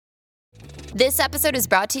This episode is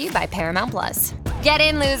brought to you by Paramount Plus. Get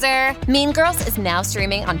in, loser! Mean Girls is now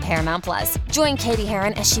streaming on Paramount Plus. Join Katie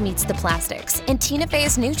Heron as she meets the plastics in Tina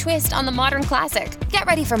Fey's new twist on the modern classic. Get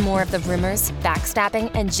ready for more of the rumors,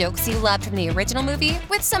 backstabbing, and jokes you loved from the original movie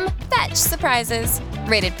with some fetch surprises.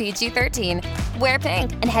 Rated PG-13. Wear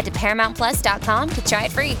pink and head to ParamountPlus.com to try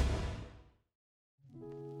it free.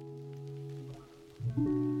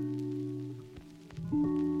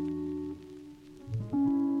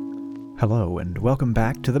 Hello, and welcome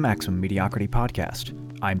back to the Maximum Mediocrity Podcast.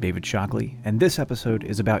 I'm David Shockley, and this episode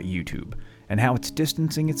is about YouTube and how it's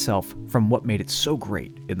distancing itself from what made it so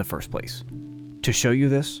great in the first place. To show you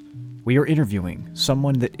this, we are interviewing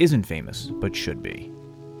someone that isn't famous but should be.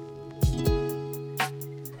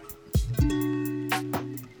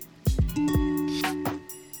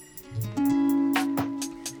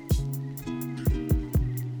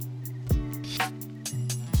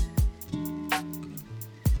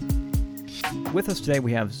 With us today,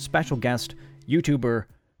 we have special guest, YouTuber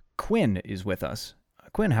Quinn is with us.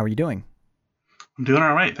 Quinn, how are you doing? I'm doing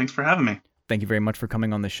all right. Thanks for having me. Thank you very much for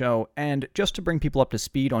coming on the show. And just to bring people up to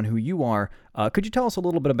speed on who you are, could you tell us a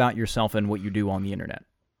little bit about yourself and what you do on the internet?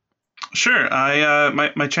 Sure.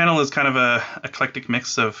 My channel is kind of a eclectic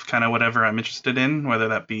mix of kind of whatever I'm interested in, whether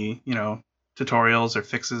that be, tutorials or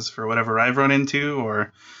fixes for whatever I've run into,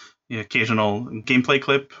 or the occasional gameplay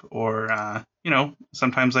clip, or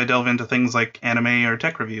sometimes I delve into things like anime or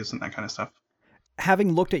tech reviews and that kind of stuff.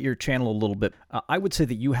 Having looked at your channel a little bit, I would say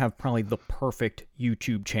that you have probably the perfect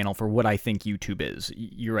YouTube channel for what I think YouTube is.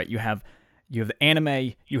 You're right. You have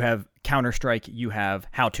anime, you have Counter-Strike, you have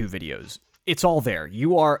how-to videos. It's all there.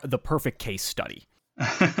 You are the perfect case study.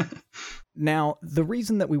 Now, the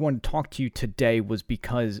reason that we wanted to talk to you today was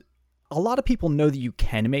because a lot of people know that you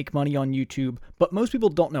can make money on YouTube, but most people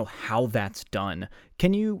don't know how that's done.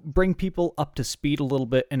 Can you bring people up to speed a little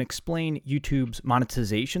bit and explain YouTube's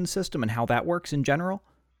monetization system and how that works in general?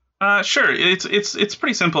 Sure. It's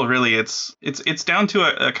pretty simple, really. It's down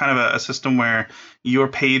to a kind of a system where you're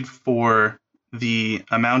paid for the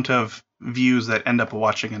amount of views that end up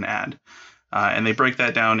watching an ad. And they break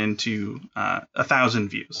that down into 1,000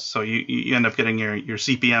 views. So you end up getting your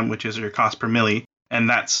CPM, which is your cost per milli. And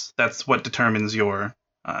that's what determines your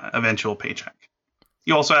eventual paycheck.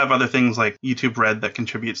 You also have other things like YouTube Red that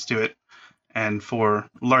contributes to it. And for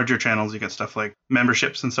larger channels, you get stuff like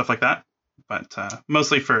memberships and stuff like that. But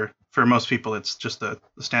mostly for most people, it's just the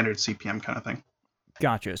standard CPM kind of thing.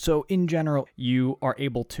 Gotcha. So in general, you are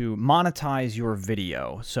able to monetize your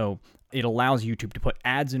video. So it allows YouTube to put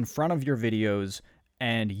ads in front of your videos,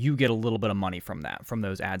 and you get a little bit of money from that, from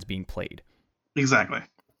those ads being played. Exactly.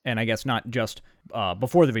 And I guess not just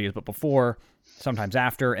before the videos, but before, sometimes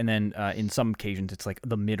after, and then in some occasions, it's like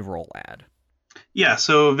the mid-roll ad. Yeah,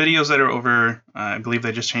 so videos that are over, I believe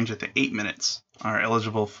they just changed it to 8 minutes, are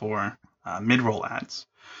eligible for mid-roll ads.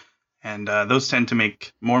 And those tend to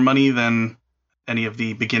make more money than any of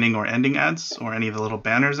the beginning or ending ads, or any of the little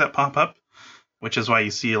banners that pop up, which is why you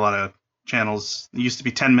see a lot of channels. It used to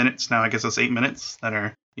be 10 minutes, now I guess it's 8 minutes, that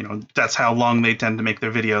are, that's how long they tend to make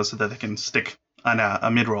their videos so that they can stick on a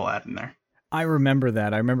mid-roll ad in there. I remember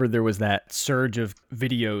that. I remember there was that surge of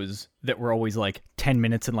videos that were always like 10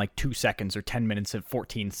 minutes and like 2 seconds, or 10 minutes and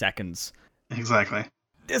 14 seconds. Exactly.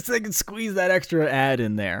 Just they can squeeze that extra ad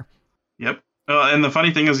in there. Yep. And the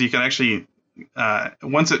funny thing is you can actually,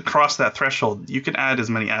 once it crossed that threshold, you can add as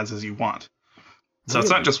many ads as you want. So It's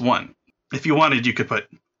not just one. If you wanted, you could put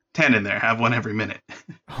 10 in there, have one every minute.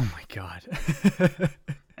 Oh my God.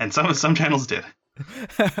 And some channels did.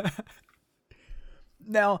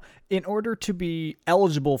 Now, in order to be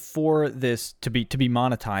eligible for this to be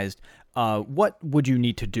monetized, what would you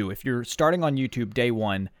need to do? If you're starting on YouTube day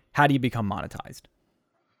one, how do you become monetized?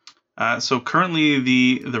 So currently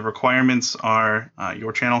the requirements are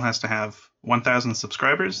your channel has to have 1,000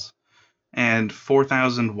 subscribers and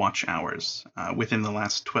 4,000 watch hours within the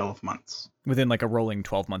last 12 months. Within like a rolling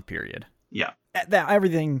 12-month period? Yeah.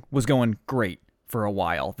 Everything was going great for a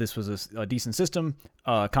while. This was a decent system.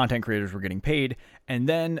 Content creators were getting paid. And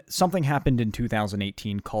then something happened in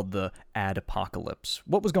 2018 called the ad apocalypse.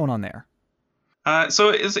 What was going on there? So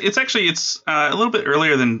it's a little bit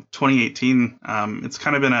earlier than 2018. It's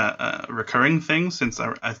kind of been a recurring thing since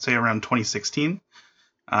I'd say around 2016,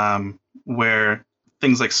 where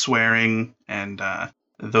things like swearing and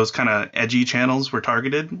those kind of edgy channels were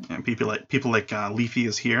targeted, and people like Leafy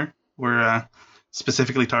is Here were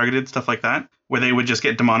specifically targeted, stuff like that, where they would just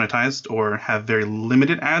get demonetized or have very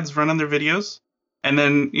limited ads run on their videos. And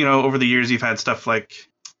then, over the years, you've had stuff like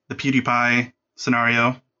the PewDiePie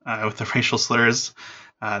scenario with the racial slurs.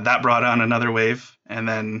 That brought on another wave. And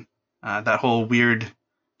then that whole weird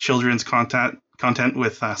children's content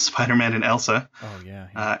with Spider-Man and Elsa. Oh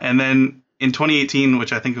yeah. And then in 2018,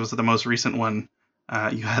 which I think was the most recent one,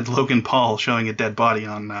 you had Logan Paul showing a dead body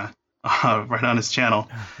on right on his channel.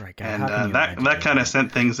 Oh, right, God. And that kind of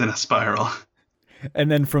sent things in a spiral.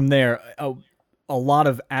 And then from there, a lot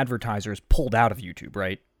of advertisers pulled out of YouTube,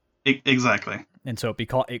 right? Exactly. And so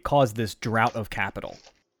it caused this drought of capital.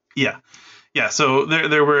 Yeah. So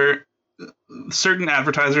there were certain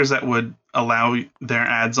advertisers that would allow their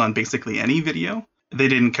ads on basically any video. They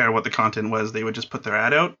didn't care what the content was. They would just put their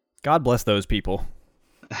ad out. God bless those people.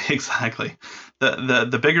 Exactly.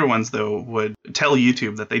 The bigger ones, though, would tell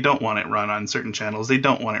YouTube that they don't want it run on certain channels. They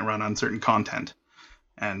don't want it run on certain content.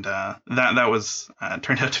 And that was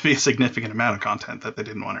turned out to be a significant amount of content that they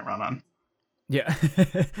didn't want it run on. Yeah.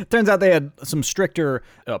 Turns out they had some stricter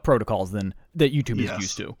protocols than that YouTube is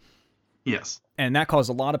used to. Yes. And that caused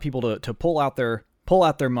a lot of people to pull out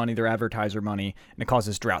their money, their advertiser money, and it caused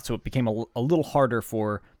this drought. So it became a little harder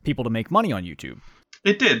for people to make money on YouTube.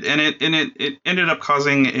 It did, and it ended up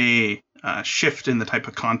causing a shift in the type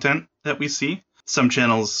of content that we see. Some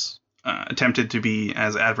channels attempted to be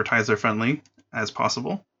as advertiser friendly as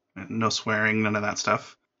possible, no swearing, none of that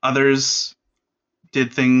stuff. Others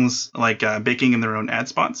did things like baking in their own ad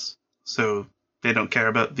spots, so they don't care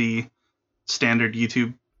about the standard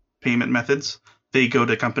YouTube payment methods. They go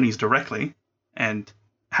to companies directly and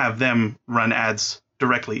have them run ads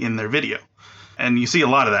directly in their video. And you see a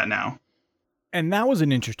lot of that now. And that was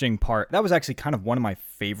an interesting part. That was actually kind of one of my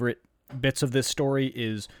favorite bits of this story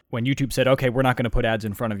is when YouTube said, okay, we're not going to put ads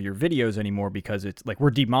in front of your videos anymore because it's like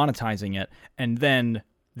we're demonetizing it. And then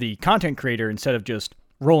the content creator, instead of just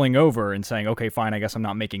rolling over and saying, okay, fine, I guess I'm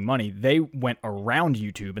not making money, they went around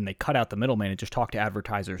YouTube and they cut out the middleman and just talked to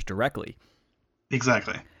advertisers directly.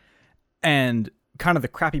 Exactly. And kind of the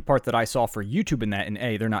crappy part that I saw for YouTube in that, and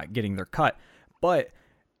they're not getting their cut. But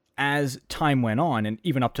as time went on, and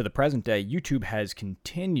even up to the present day, YouTube has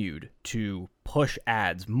continued to push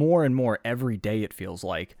ads more and more every day, it feels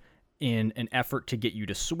like, in an effort to get you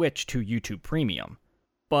to switch to YouTube Premium.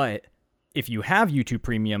 But if you have YouTube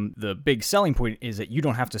Premium, the big selling point is that you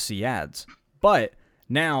don't have to see ads. But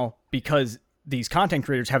now, because these content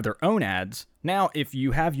creators have their own ads, now if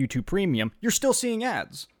you have YouTube Premium, you're still seeing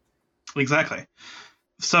ads. Exactly.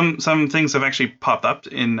 Some things have actually popped up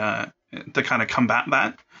in to kind of combat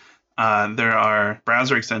that. There are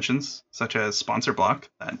browser extensions such as Sponsor Block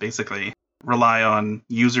that basically rely on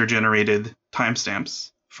user-generated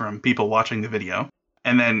timestamps from people watching the video.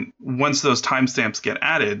 And then once those timestamps get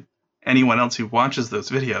added, anyone else who watches those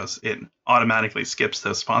videos, it automatically skips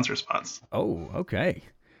those sponsor spots. Oh, okay.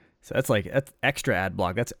 So that's extra ad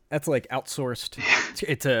block. That's like outsourced.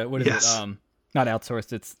 It's what is it? Not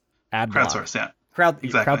outsourced. It's ad block. Crowdsourced, yeah. Exactly.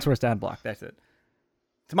 Crowdsourced ad block. That's it.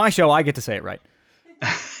 It's my show. I get to say it right.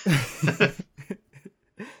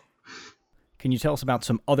 Can you tell us about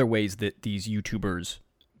some other ways that these YouTubers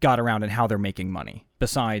got around and how they're making money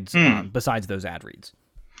besides those ad reads?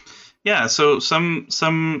 Yeah, so some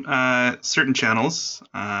certain channels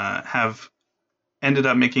have ended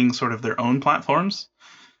up making sort of their own platforms.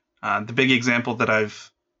 The big example that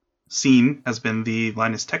I've seen has been the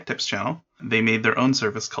Linus Tech Tips channel. They made their own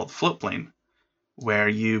service called Floatplane, where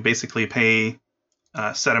you basically pay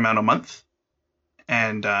a set amount a month,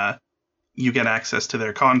 and you get access to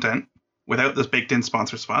their content without those baked-in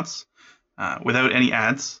sponsor spots, without any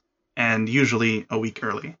ads, and usually a week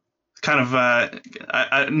early. Kind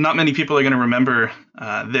of, not many people are going to remember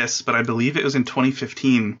this, but I believe it was in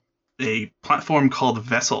 2015, a platform called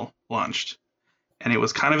Vessel launched. And it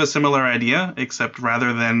was kind of a similar idea, except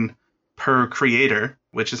rather than per creator,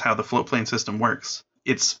 which is how the Floatplane system works,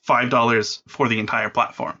 it's $5 for the entire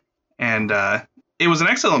platform. And it was an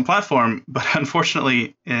excellent platform, but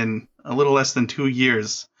unfortunately, in a little less than 2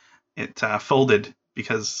 years, it folded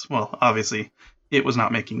because, well, obviously, it was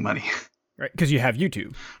not making money. Right, because you have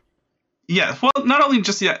YouTube. Yeah, well, not only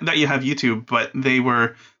just that you have YouTube, but they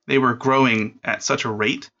were growing at such a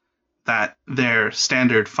rate that their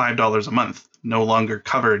standard $5 a month no longer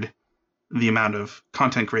covered the amount of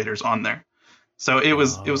content creators on there. So it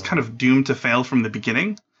was kind of doomed to fail from the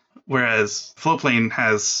beginning. Whereas Floatplane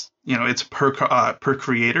has, it's per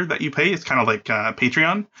creator that you pay. It's kind of like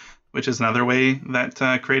Patreon, which is another way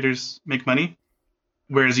that creators make money.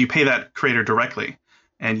 Whereas you pay that creator directly,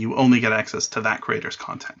 and you only get access to that creator's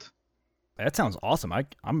content. That sounds awesome.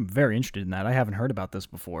 I'm very interested in that. I haven't heard about this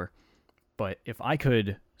before. But if I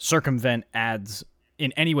could circumvent ads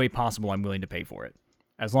in any way possible, I'm willing to pay for it.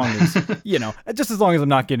 As long as, just as long as I'm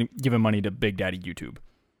not giving money to Big Daddy YouTube.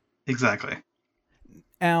 Exactly.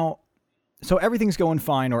 Now, so everything's going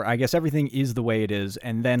fine, or I guess everything is the way it is.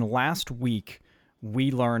 And then last week,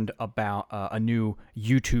 we learned about a new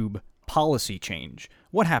YouTube policy change.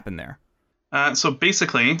 What happened there? So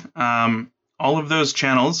basically, all of those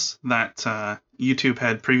channels that YouTube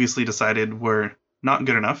had previously decided were not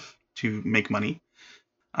good enough to make money,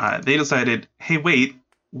 they decided, hey, wait,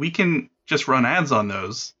 we can just run ads on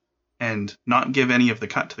those and not give any of the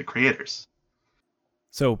cut to the creators.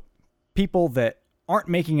 So people that aren't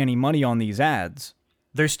making any money on these ads,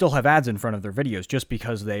 they still have ads in front of their videos just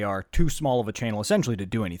because they are too small of a channel essentially to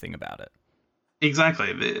do anything about it.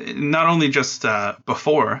 Exactly. Not only just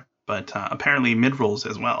before, but apparently mid-rolls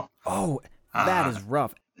as well. Oh, that is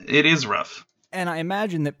rough. It is rough. And I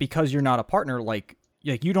imagine that because you're not a partner, like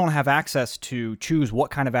you don't have access to choose what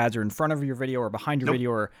kind of ads are in front of your video or behind your video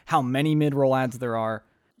or how many mid-roll ads there are.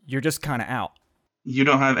 You're just kind of out. You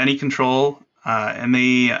don't have any control, and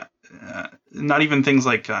they, not even things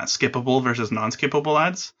like skippable versus non-skippable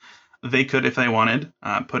ads. They could, if they wanted,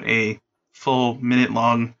 put a full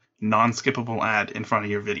minute-long non-skippable ad in front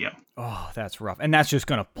of your video. Oh, that's rough. And that's just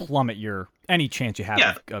going to plummet any chance you have.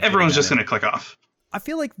 Yeah, everyone's just going to click off. I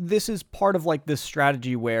feel like this is part of like this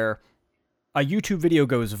strategy where a YouTube video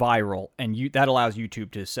goes viral and that allows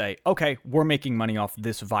YouTube to say, okay, we're making money off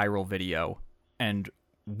this viral video and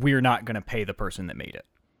we're not going to pay the person that made it.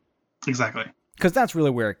 Exactly. Because that's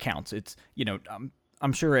really where it counts. It's,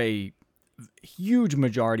 I'm sure a huge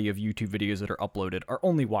majority of YouTube videos that are uploaded are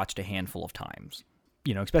only watched a handful of times,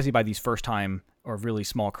 especially by these first time or really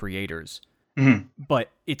small creators. Mm-hmm.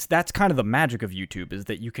 But that's kind of the magic of YouTube, is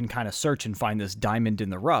that you can kind of search and find this diamond in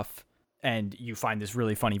the rough, and you find this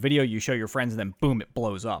really funny video, you show your friends, and then boom, it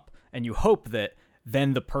blows up. And you hope that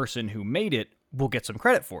then the person who made it will get some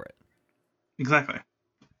credit for it. Exactly.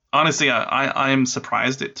 Honestly, I am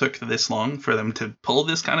surprised it took this long for them to pull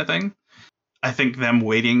this kind of thing. I think them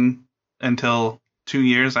waiting until 2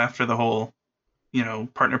 years after the whole,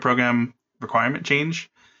 partner program requirement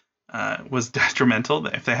change was detrimental.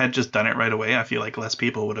 If they had just done it right away, I feel like less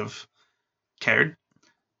people would have cared.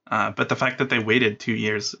 But the fact that they waited 2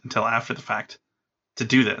 years until after the fact to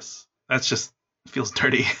do this, that's just feels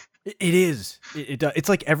dirty. It is. It's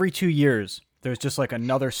like every 2 years, there's just like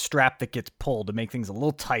another strap that gets pulled to make things a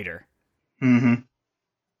little tighter. Mm-hmm.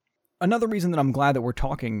 Another reason that I'm glad that we're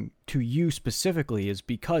talking to you specifically is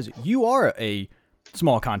because you are a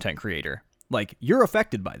small content creator. Like, you're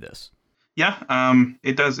affected by this. Yeah,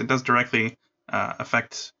 it does directly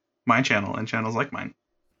affect my channel and channels like mine.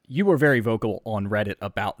 You were very vocal on Reddit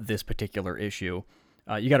about this particular issue.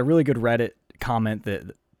 You got a really good Reddit comment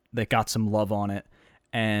that got some love on it,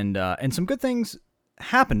 and some good things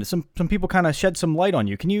happened. Some people kind of shed some light on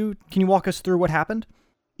you. Can you walk us through what happened?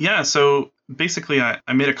 Yeah, so basically I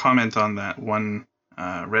made a comment on that one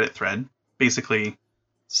Reddit thread, basically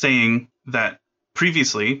saying that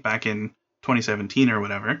previously, back in 2017 or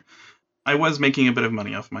whatever, I was making a bit of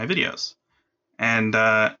money off my videos. And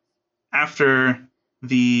after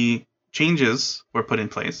the changes were put in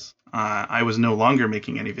place, I was no longer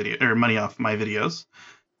making any money off my videos.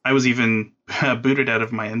 I was even booted out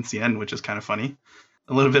of my NCN, which is kind of funny.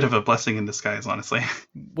 A little bit of a blessing in disguise, honestly.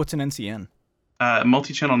 What's an NCN?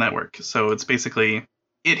 Multi-channel network. So it's basically,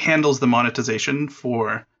 it handles the monetization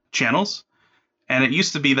for channels. And it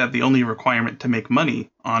used to be that the only requirement to make money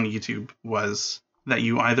on YouTube was that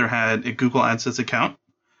you either had a Google AdSense account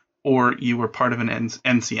or you were part of an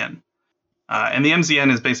NCN. And the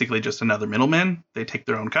MCN is basically just another middleman. They take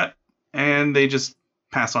their own cut and they just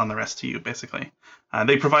pass on the rest to you, basically.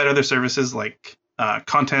 They provide other services like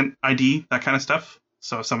content ID, that kind of stuff.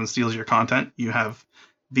 So if someone steals your content, you have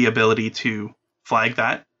the ability to flag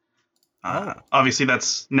that. Obviously,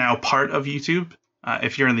 that's now part of YouTube.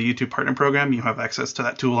 If you're in the YouTube Partner Program, you have access to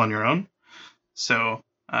that tool on your own. So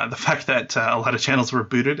the fact that a lot of channels were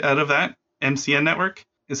booted out of that MCN network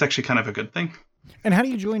is actually kind of a good thing. And how do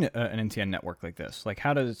you join an NCN network like this? Like,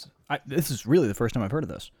 this is really the first time I've heard of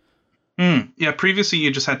this. Yeah, previously you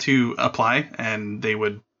just had to apply, and they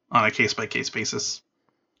would, on a case-by-case basis,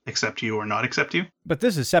 accept you or not accept you. But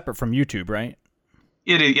this is separate from YouTube, right?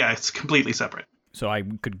 It is, yeah, it's completely separate. So I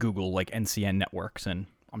could Google, like, NCN networks, and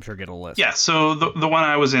I'm sure get a list. Yeah, so the one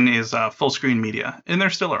I was in is Full Screen Media, and they're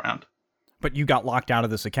still around. But you got locked out of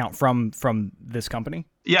this account from this company?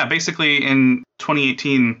 Yeah, basically in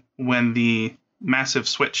 2018, when the massive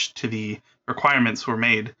switch to the requirements were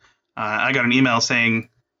made, I got an email saying,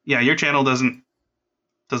 yeah, your channel doesn't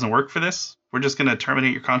work for this. We're just going to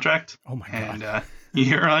terminate your contract. Oh my God. And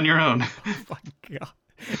you're on your own. Oh my God.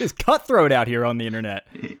 It's cutthroat out here on the internet.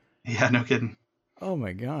 Yeah, no kidding. Oh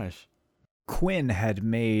my gosh. Quinn had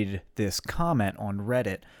made this comment on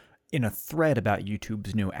Reddit in a thread about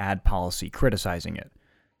YouTube's new ad policy, criticizing it.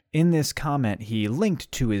 In this comment, he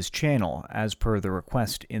linked to his channel as per the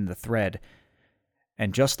request in the thread.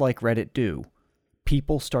 And just like Reddit do,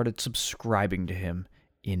 people started subscribing to him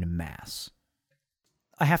in mass.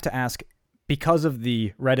 I have to ask, because of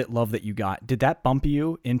the Reddit love that you got, did that bump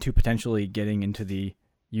you into potentially getting into the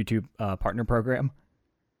YouTube partner program?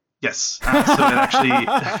 Yes. So it actually,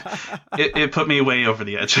 it put me way over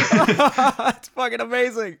the edge. It's fucking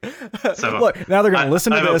amazing. So look, now they're going to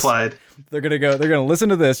listen to I've this. applied. They're going to listen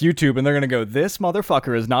to this YouTube and they're going to go, this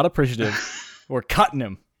motherfucker is not appreciative. We're cutting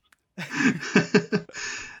him.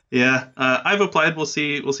 Yeah. I've applied. We'll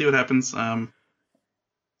see what happens.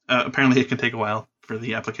 Apparently it can take a while for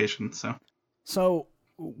the application. So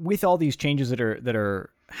with all these changes that are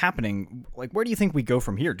happening, like, where do you think we go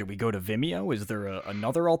from here? Do we go to Vimeo? Is there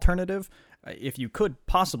another alternative? If you could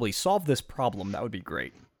possibly solve this problem, that would be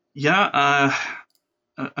great. Yeah.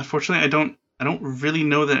 Unfortunately, I don't really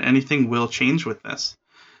know that anything will change with this.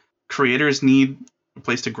 Creators need a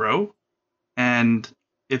place to grow, and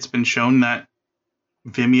it's been shown that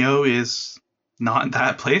Vimeo is not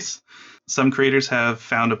that place. Some creators have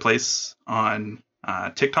found a place on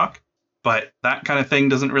TikTok, but that kind of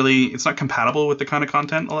thing it's not compatible with the kind of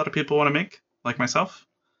content a lot of people want to make, like myself.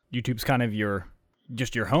 YouTube's kind of your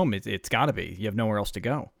home. It's got to be. You have nowhere else to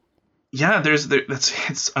go. Yeah,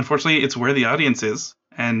 it's unfortunately it's where the audience is,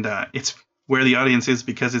 and it's where the audience is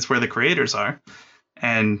because it's where the creators are,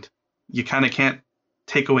 and you kind of can't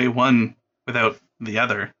take away one without the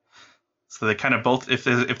other. So they kind of both. If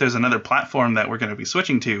there's another platform that we're going to be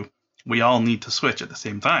switching to, we all need to switch at the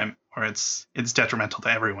same time, or it's detrimental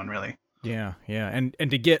to everyone, really. Yeah. And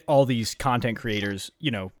to get all these content creators,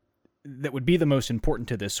 that would be the most important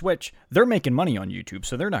to this switch, they're making money on YouTube,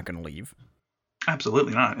 so they're not going to leave.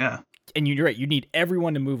 Absolutely not, yeah. And you're right, you need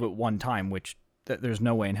everyone to move at one time, which there's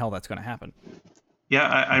no way in hell that's going to happen.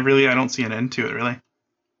 Yeah, I don't see an end to it, really.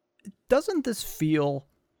 Doesn't this feel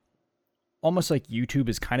almost like YouTube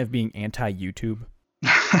is kind of being anti-YouTube?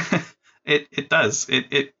 It does.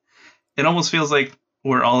 It almost feels like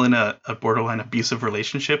we're all in a borderline abusive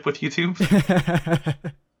relationship with YouTube.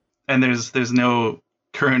 And there's no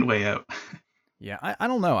current way out. Yeah, I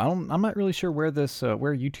don't know. I'm not really sure where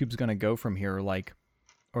YouTube's going to go from here,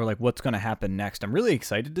 or what's going to happen next. I'm really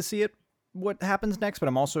excited to see what happens next, but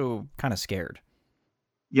I'm also kind of scared.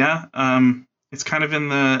 Yeah, it's kind of in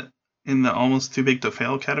the almost too big to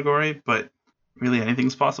fail category, but really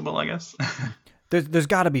anything's possible, I guess. There's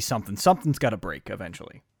got to be something. Something's got to break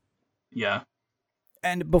eventually. Yeah.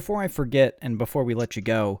 And before I forget, and before we let you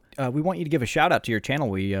go, we want you to give a shout out to your channel.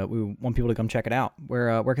 We want people to come check it out.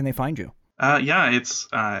 Where can they find you? Yeah, it's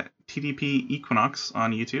TDP Equinox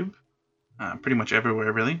on YouTube. Pretty much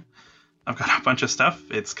everywhere, really. I've got a bunch of stuff.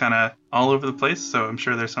 It's kind of all over the place, so I'm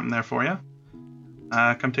sure there's something there for you.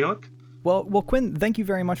 Come take a look. Well, Quinn, thank you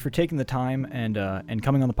very much for taking the time and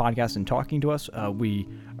coming on the podcast and talking to us. We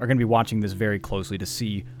are going to be watching this very closely to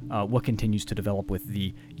see what continues to develop with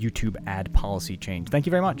the YouTube ad policy change. Thank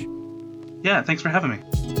you very much. Yeah, thanks for having me.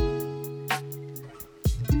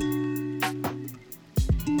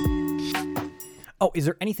 Oh, is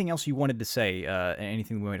there anything else you wanted to say?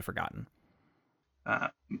 Anything we might have forgotten?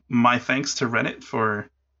 My thanks to Reddit for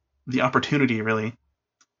the opportunity, really.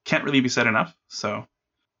 Can't really be said enough, so...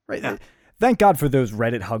 Right. Yeah. Thank God for those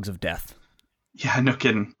Reddit hugs of death. Yeah, no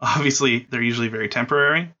kidding. Obviously, they're usually very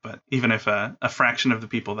temporary, but even if a fraction of the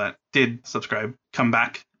people that did subscribe come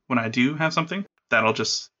back when I do have something, that'll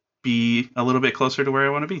just be a little bit closer to where I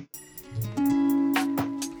want to be.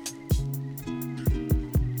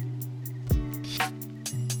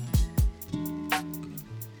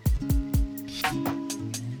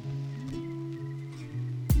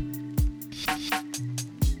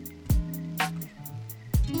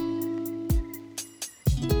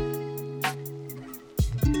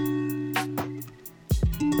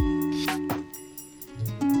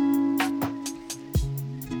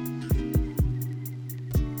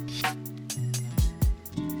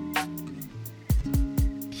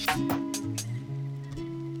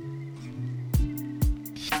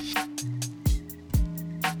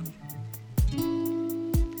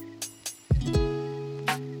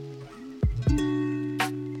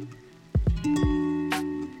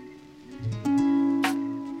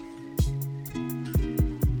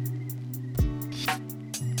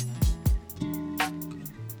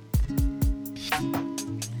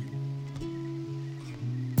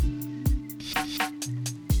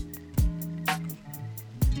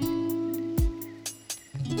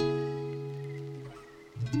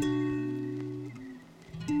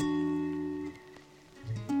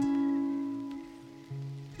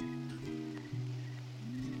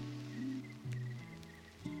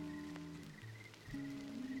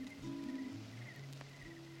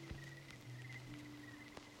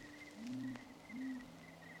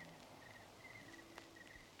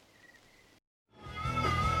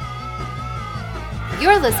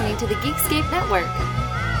 You're listening to the Geekscape Network.